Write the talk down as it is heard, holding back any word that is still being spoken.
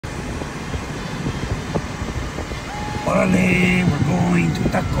Órale, we're going to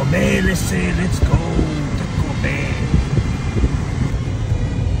Taco Bell. Let's go, Taco Bell.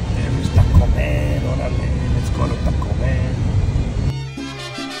 There's Taco Bell. Órale, let's go to Taco Bell.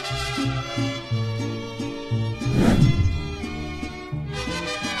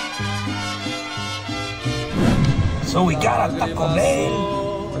 So we got a Taco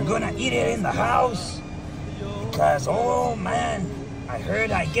Bell. We're gonna eat it in the house because, oh man, I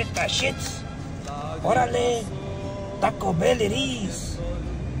heard I get the shits. Órale, Taco Bell it is.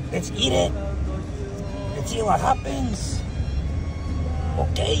 Let's eat it. Let's see what happens.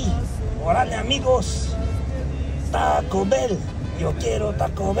 Okay, órale amigos. Taco Bell, yo quiero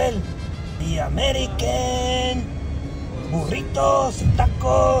Taco Bell. The American burritos y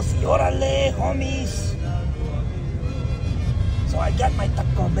tacos y órale homies. So I got my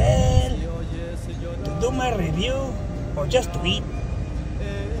Taco Bell to do my review or just to eat.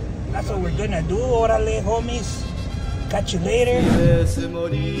 That's what we're gonna do, órale homies. Catch you later.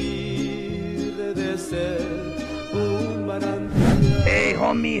 Hey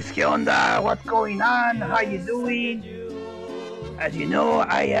homies, ¿qué onda? What's going on? How you doing? As you know,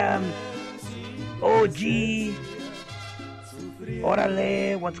 I am OG.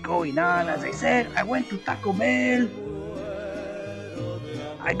 Órale, what's going on? As I said, I went to Taco Bell.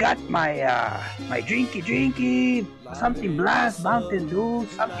 I got my my drinky, something blast, Mountain Dew,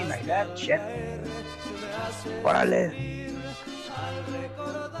 something like that shit. Órale.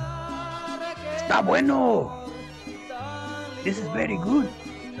 Está bueno. This is very good.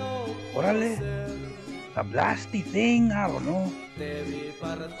 Órale. A blasty thing, I don't know.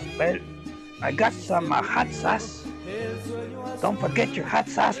 Well, I got some hot sauce. Don't forget your hot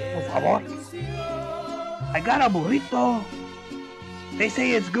sauce, por favor. I got a burrito. They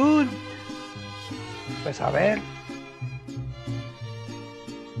say it's good. Pues a ver.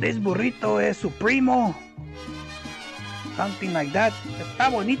 This burrito es supremo. Something like that. Está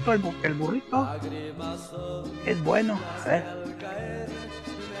bonito el burrito. Es bueno. A ver.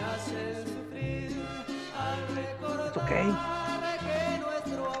 It's okay.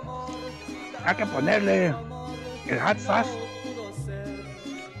 Hay que ponerle el hot sauce.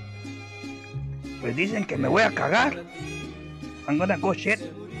 Pues dicen que me voy a cagar. I'm gonna go shit.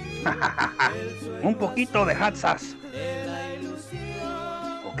 Un poquito de hot sauce.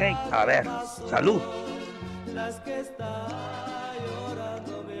 Ok, a ver, salud.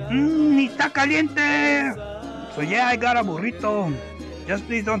 Está caliente. So yeah, I got a burrito. Just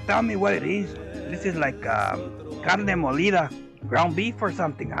please don't tell me what it is. This is like carne molida, ground beef or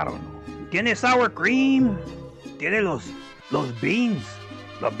something, I don't know. Tiene sour cream. Tiene los beans.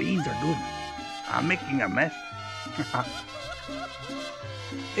 The beans are good. I'm making a mess.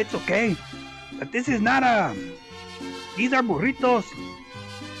 It's okay, but this is not a. These are burritos.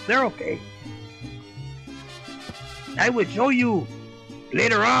 They're okay. I will show you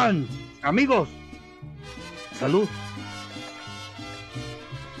later on, amigos. Salud.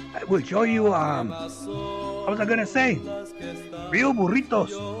 I will show you. What was I gonna say? Real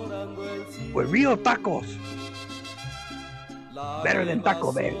burritos with real tacos. Better than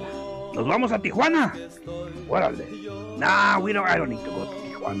Taco Bell. Nos vamos a Tijuana. Órale. Nah, I don't need to go to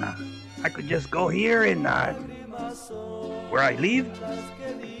Tijuana. I could just go here and where I live.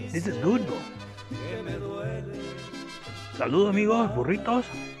 This is good, bro. Salud, amigos, burritos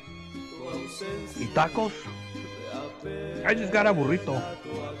y tacos. I just got a burrito.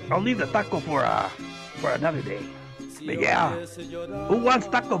 I'll leave the taco for another day. But yeah, who wants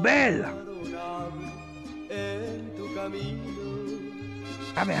Taco Bell?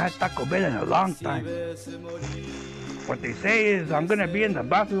 I haven't had Taco Bell in a long time. What they say is I'm gonna be in the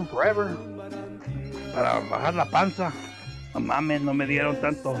bathroom forever para bajar la panza. No mames, no me dieron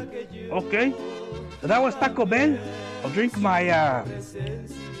tanto. Okay, so that was Taco Bell. I'll drink my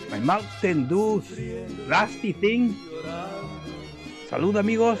my Mountain Dew lasty thing. Salud,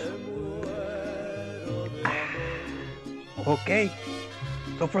 amigos. Okay,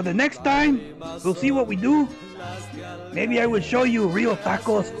 so for the next time, we'll see what we do. Maybe I will show you real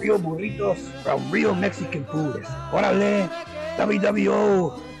tacos, real burritos from real Mexican food. Órale,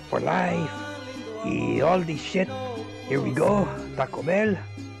 WWO for life. Y all this shit. Here we go, Taco Bell.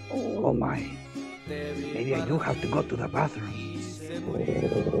 Oh my. Maybe I do have to go to the bathroom.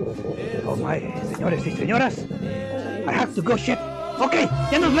 Oh my, señores y señoras. I have to go shit. Okay,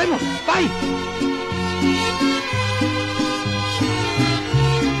 ya nos vemos. Bye.